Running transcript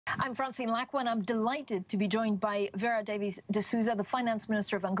I'm Francine Lacqua, and I'm delighted to be joined by Vera de Sousa, the Finance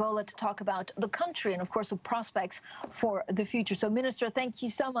Minister of Angola, to talk about the country and, of course, the prospects for the future. So, Minister, thank you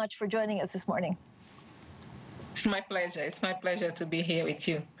so much for joining us this morning. It's my pleasure. It's my pleasure to be here with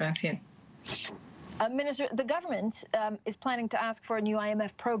you, Francine. Minister, the government is planning to ask for a new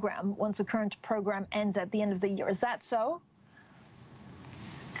IMF program once the current program ends at the end of the year. Is that so?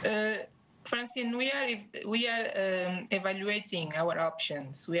 Francine, we are evaluating our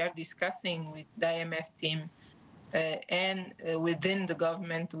options. We are discussing with the IMF team and within the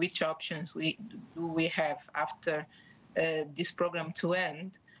government which options we have after this program to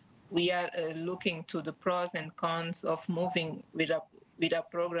end. We are looking to the pros and cons of moving with a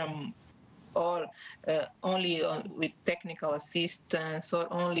program or only with technical assistance, or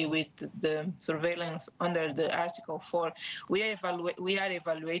only with the surveillance under the Article 4. We are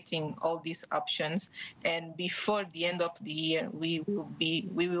evaluating all these options, and before the end of the year, we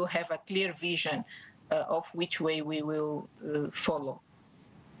will have a clear vision of which way we will follow.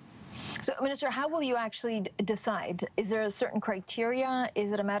 So, Minister, how will you actually decide? Is there a certain criteria?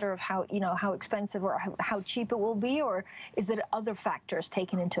 Is it a matter of how expensive or how cheap it will be, or is it other factors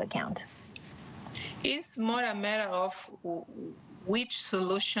taken into account? It's more a matter of which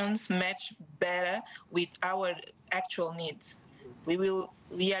solutions match better with our actual needs. We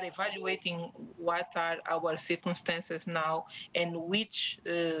are evaluating what are our circumstances now and which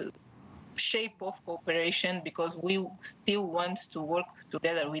shape of cooperation, because we still want to work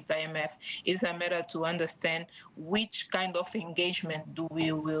together with IMF. It's a matter to understand which kind of engagement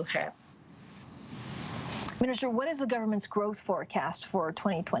we will have. Minister, what is the government's growth forecast for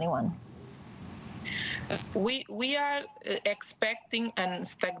 2021? We are expecting a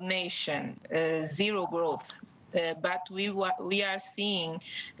stagnation, zero growth, but we are seeing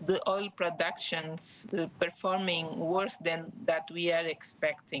the oil productions performing worse than that we are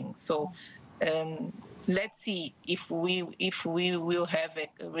expecting. So let's see if we will have a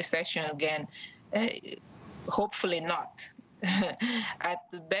recession again. Hopefully not. At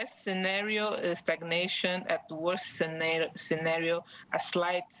the best scenario, stagnation. At the worst scenario, a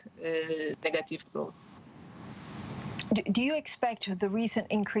slight negative growth. Do you expect the recent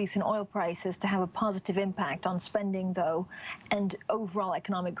increase in oil prices to have a positive impact on spending, though, and overall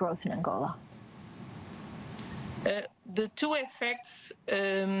economic growth in Angola? The two effects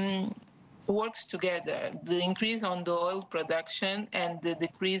works together: the increase on the oil production and the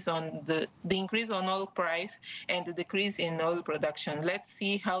decrease on the increase on oil price and the decrease in oil production. Let's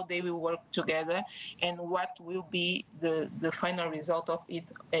see how they will work together and what will be the final result of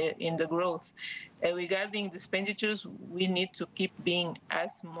it in the growth. Regarding the expenditures, we need to keep being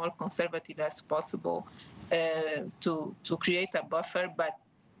as more conservative as possible to create a buffer, but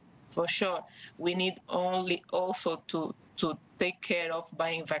for sure we need also to take care of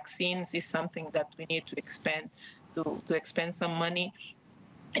buying vaccines. Is something that we need to expend some money,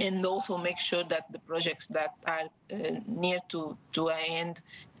 and also make sure that the projects that are near to an end,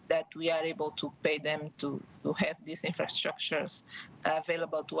 that we are able to pay them to have these infrastructures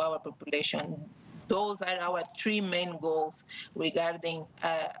available to our population. Those are our three main goals regarding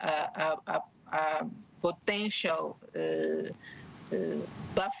a potential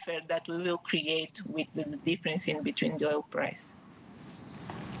buffer that we will create with the difference in between the oil price.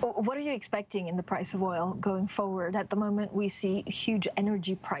 What are you expecting in the price of oil going forward? At the moment, we see huge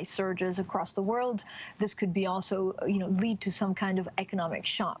energy price surges across the world. This could be also, lead to some kind of economic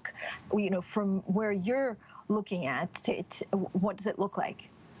shock. From where you're looking at it, what does it look like?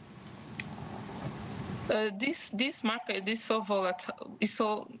 This market is so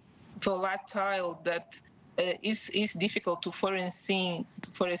volatile that is difficult to foresee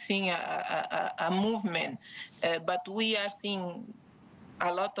a movement, but we are seeing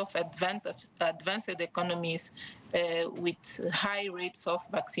a lot of advanced economies with high rates of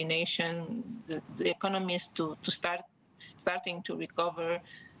vaccination, the economies starting to recover.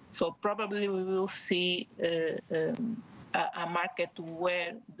 So probably we will see a market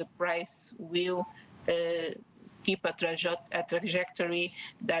where the price will keep a trajectory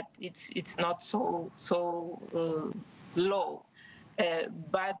that it's not so low,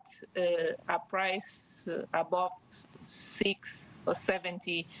 but a price above $6 or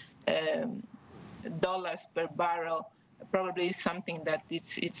 $70 per barrel probably is something that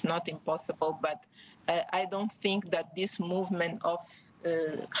it's not impossible. But I don't think that this movement of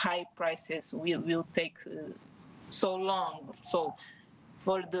high prices will take so long. So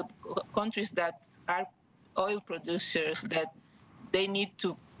for the countries that are oil producers, that they need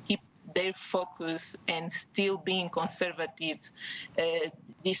to keep their focus and still being conservative,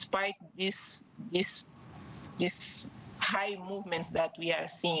 despite this high movements that we are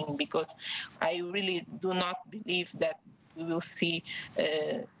seeing, because I really do not believe that we will see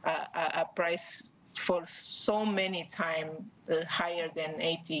a price for so many times higher than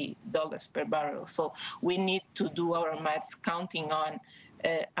 $80 per barrel. So we need to do our maths counting on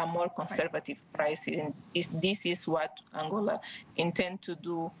a more conservative price. And this is what Angola intend to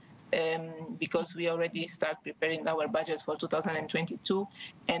do, because we already start preparing our budgets for 2022,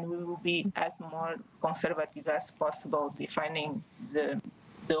 and we will be as more conservative as possible, defining the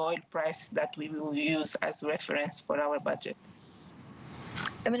oil price that we will use as reference for our budget.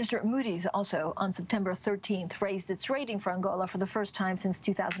 Minister, Moody's also on September 13th raised its rating for Angola for the first time since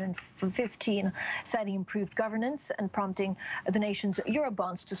 2015, citing improved governance and prompting the nation's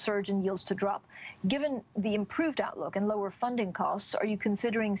Eurobonds to surge and yields to drop. Given the improved outlook and lower funding costs, are you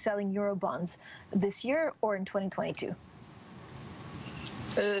considering selling Eurobonds this year or in 2022?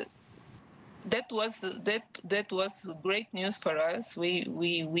 That was great news for us.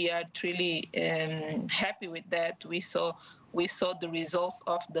 We are truly happy with that. We saw the results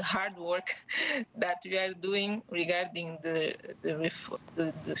of the hard work that we are doing regarding the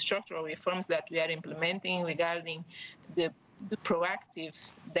structural reforms that we are implementing, regarding the proactive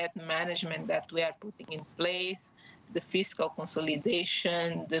debt management that we are putting in place, the fiscal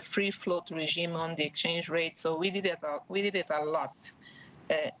consolidation, the free float regime on the exchange rate. So we did it a lot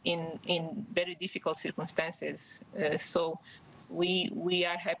in very difficult circumstances. So we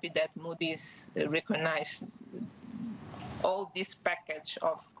are happy that Moody's recognized all this package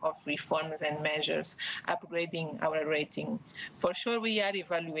of reforms and measures, upgrading our rating. For sure, we are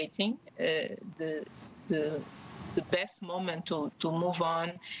evaluating the best moment to move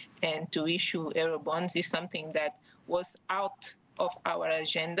on and to issue Eurobonds is something that was out of our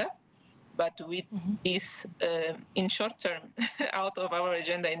agenda, but with this in short term, out of our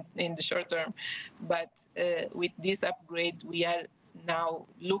agenda in the short term. But with this upgrade, we are now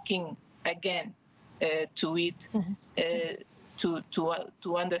looking again to it,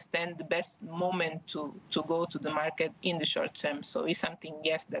 to understand the best moment to go to the market in the short term. So it's something,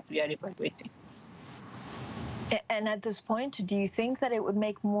 yes, that we are evaluating. And at this point, do you think that it would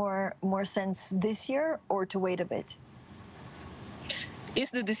make more sense this year or to wait a bit? It's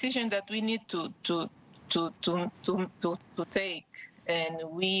the decision that we need to take. And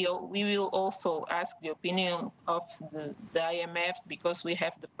we will also ask the opinion of the IMF, because we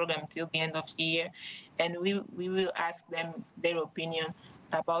have the program till the end of the year, and we will ask them their opinion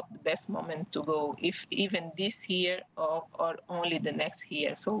about the best moment to go, if even this year or only the next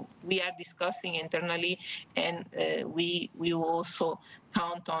year. So we are discussing internally, and we will also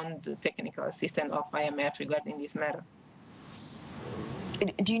count on the technical assistance of IMF regarding this matter.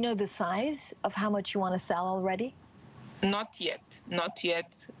 Do you know the size of how much you want to sell already? Not yet.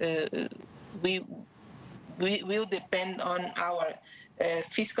 We will depend on our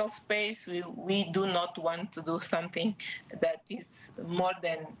fiscal space. We do not want to do something that is more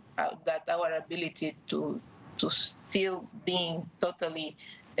than that our ability to still being totally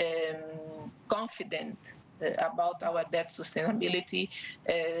confident about our debt sustainability.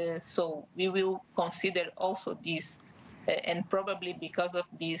 So we will consider also this, and probably because of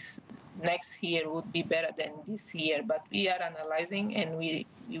this, next year would be better than this year. But we are analyzing, and we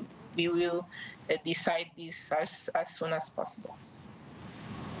will decide this as soon as possible.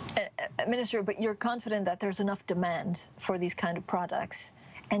 Minister, but you're confident that there's enough demand for these kind of products?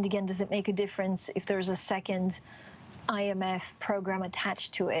 And again, does it make a difference if there's a second IMF program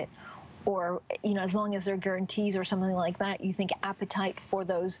attached to it? Or, as long as there are guarantees or something like that, you think appetite for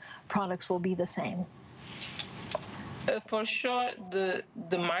those products will be the same? For sure, the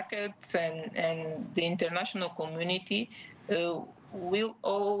markets and the international community will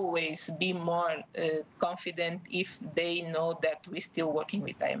always be more confident if they know that we're still working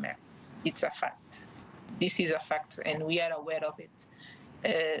with IMF. It's a fact. This is a fact, and we are aware of it.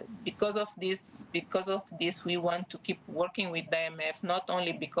 Because of this, we want to keep working with the IMF, not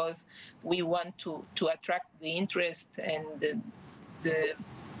only because we want to attract the interest and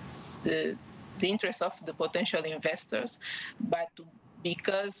the interest of the potential investors, but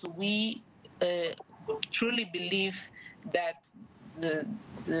because we truly believe that the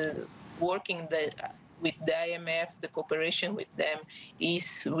working with the IMF, the cooperation with them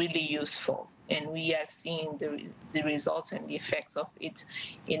is really useful, and we are seeing the results and the effects of it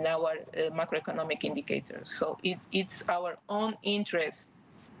in our macroeconomic indicators. So it's our own interest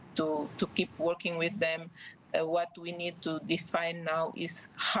to keep working with them. What we need to define now is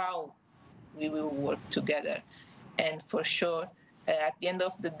how we will work together. And for sure, at the end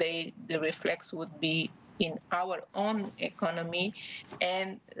of the day, the reflex would be in our own economy,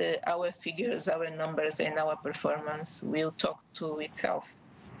 and our figures, our numbers, and our performance will talk to itself.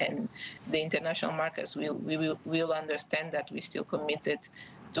 And the international markets will understand that we're still committed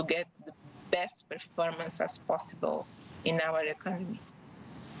to get the best performance as possible in our economy.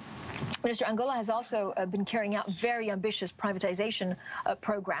 Minister, Angola has also been carrying out very ambitious privatization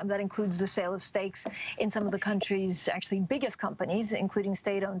program that includes the sale of stakes in some of the country's actually biggest companies, including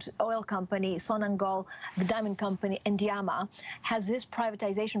state-owned oil company Sonangol, the diamond company, and Diama. Has this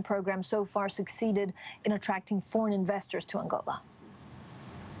privatization program so far succeeded in attracting foreign investors to Angola?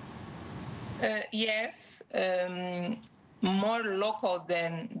 Yes, more local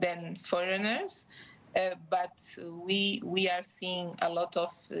than foreigners. But we are seeing a lot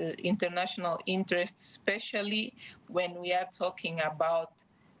of international interest, especially when we are talking about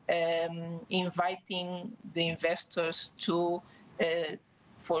inviting the investors to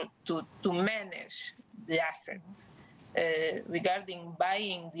manage the assets. Regarding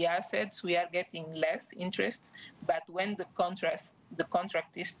buying the assets, we are getting less interest. But when the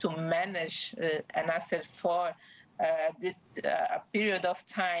contract is to manage an asset for a period of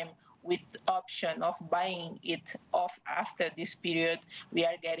time, with option of buying it off after this period, we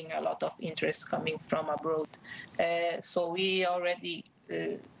are getting a lot of interest coming from abroad. So we already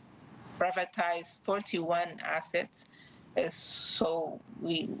privatized 41 assets. So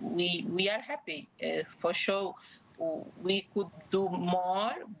we are happy. For sure, we could do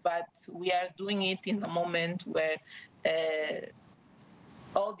more, but we are doing it in a moment where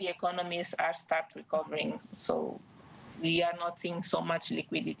all the economies start recovering. So we are not seeing so much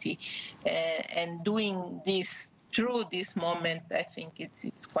liquidity, and doing this through this moment, I think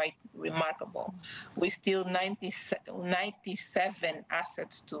it's quite remarkable. We still 97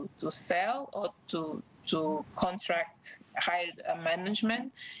 assets to sell or to contract hired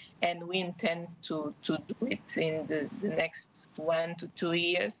management, and we intend to do it in the next 1 to 2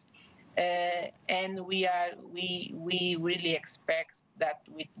 years. And we really expect that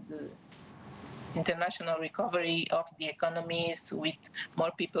with the international recovery of the economies, with more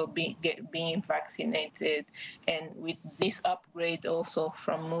people being vaccinated, and with this upgrade also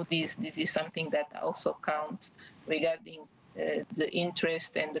from Moody's, this is something that also counts regarding the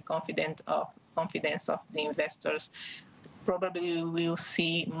interest and the confidence of the investors. Probably we will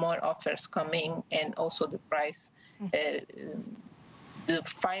see more offers coming, and also the price, the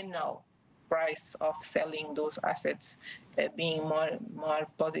final price of selling those assets being more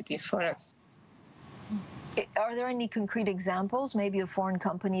positive for us. Are there any concrete examples, maybe of foreign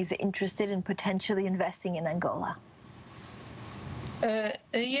companies interested in potentially investing in Angola?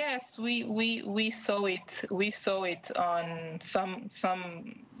 Yes, we saw it. We saw it on some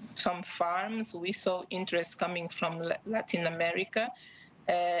farms. We saw interest coming from Latin America,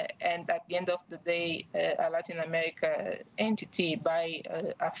 and at the end of the day, a Latin America entity buy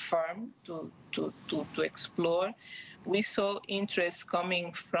a farm to explore. We saw interest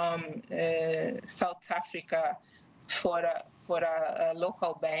coming from South Africa for a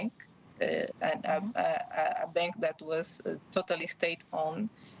local bank, and a bank that was totally state-owned,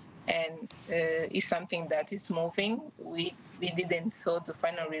 and is something that is moving. We didn't saw the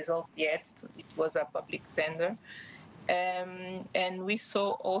final result yet. It was a public tender. And we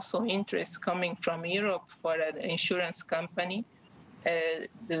saw also interest coming from Europe for an insurance company.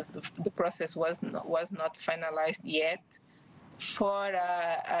 The process was not finalized yet. For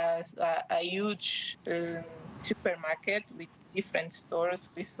a huge supermarket with different stores,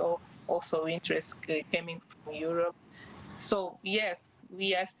 we saw also interest coming from Europe. So yes,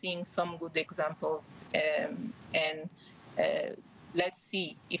 we are seeing some good examples, and let's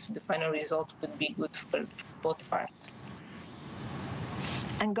see if the final result would be good for both parts.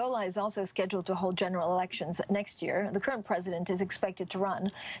 Angola is also scheduled to hold general elections next year. The current president is expected to run.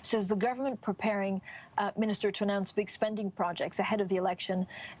 So is the government preparing, Minister, to announce big spending projects ahead of the election,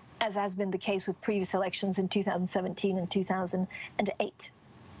 as has been the case with previous elections in 2017 and 2008?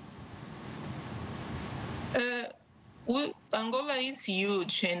 Angola is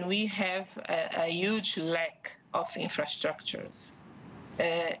huge, and we have a huge lack of infrastructures.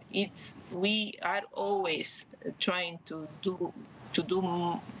 We are always trying to do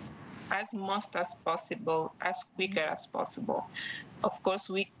as much as possible, as quicker as possible. Of course,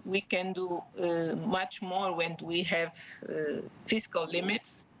 we can do much more when we have fiscal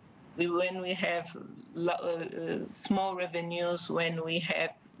limits, when we have small revenues, when we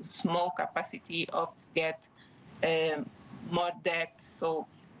have small capacity of get more debt. So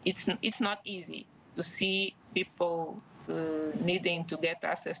it's not easy to see people needing to get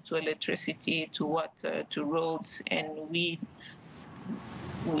access to electricity, to water, to roads, and we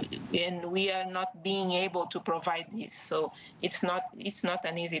and we are not being able to provide this. So it's not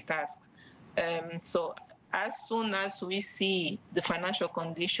an easy task. So as soon as we see the financial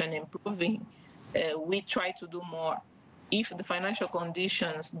condition improving, we try to do more. If the financial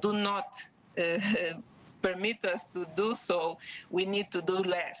conditions do not permit us to do so, we need to do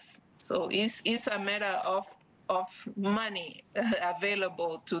less. So it's a matter of money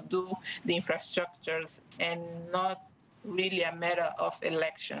available to do the infrastructures, and not really a matter of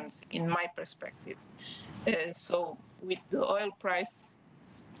elections, in my perspective. So with the oil price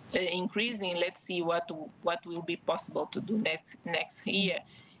increasing, let's see what will be possible to do next year.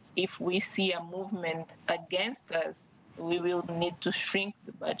 If we see a movement against us, we will need to shrink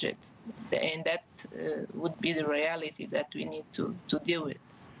the budget, and that would be the reality that we need to deal with.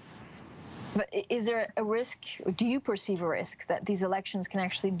 But is there a risk, or do you perceive a risk that these elections can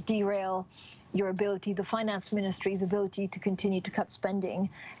actually derail your ability, the finance ministry's ability, to continue to cut spending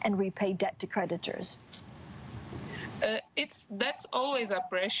and repay debt to creditors? That's always a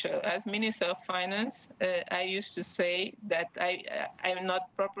pressure. As Minister of Finance, I used to say that I'm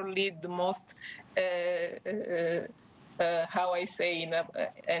not properly the most, how I say, in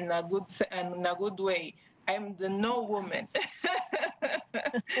a good way, I'm the no woman.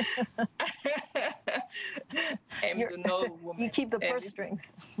 I'm the no woman. You keep the purse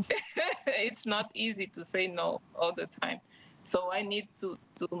strings. It's not easy to say no all the time. So I need to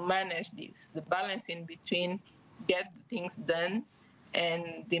manage this, the balance in between get things done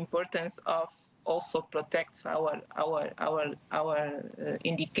and the importance of also protect our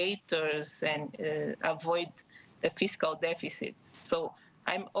indicators and avoid fiscal deficits. So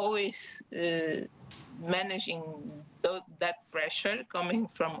I'm always managing that pressure coming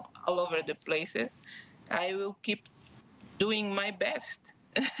from all over the places. I will keep doing my best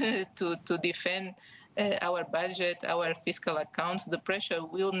to defend our budget, our fiscal accounts. The pressure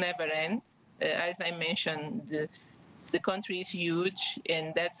will never end. As I mentioned, the country is huge,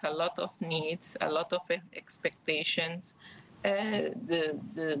 and that's a lot of needs, a lot of expectations. The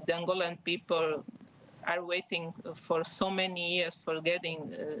Angolan people are waiting for so many years for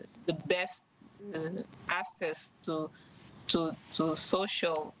getting the best access to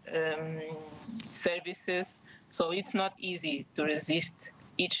social services. So it's not easy to resist.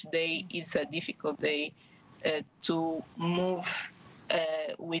 Each day is a difficult day to move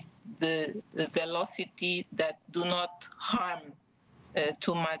with the velocity that do not harm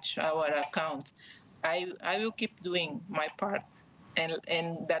too much our account. I will keep doing my part,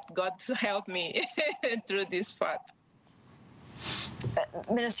 and that God help me through this path.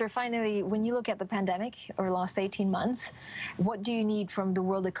 Minister, finally, when you look at the pandemic over the last 18 months, what do you need from the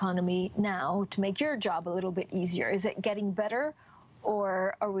world economy now to make your job a little bit easier? Is it getting better,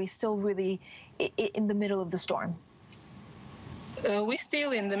 or are we still really in the middle of the storm? We're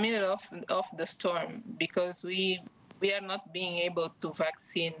still in the middle of the storm, because we are not being able to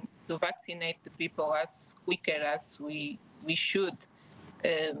vaccinate the people as quicker as we should,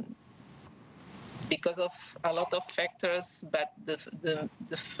 because of a lot of factors. But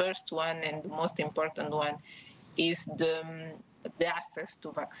the first one and the most important one is the access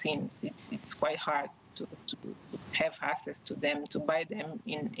to vaccines. It's quite hard to have access to them, to buy them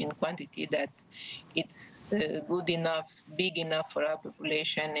in quantity that it's good enough, big enough for our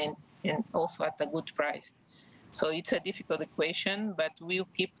population, and also at a good price. So it's a difficult equation, but we'll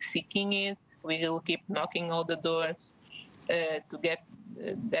keep seeking it. We will keep knocking all the doors to get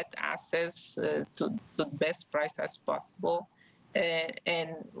that access to the best price as possible.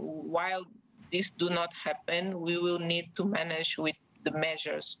 And while this do not happen, we will need to manage with the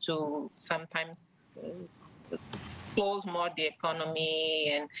measures to sometimes close more the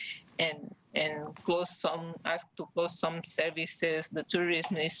economy and ask to close some services. The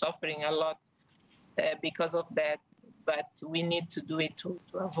tourism is suffering a lot because of that, but we need to do it to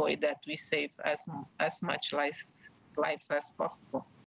avoid that. We save as much lives as possible.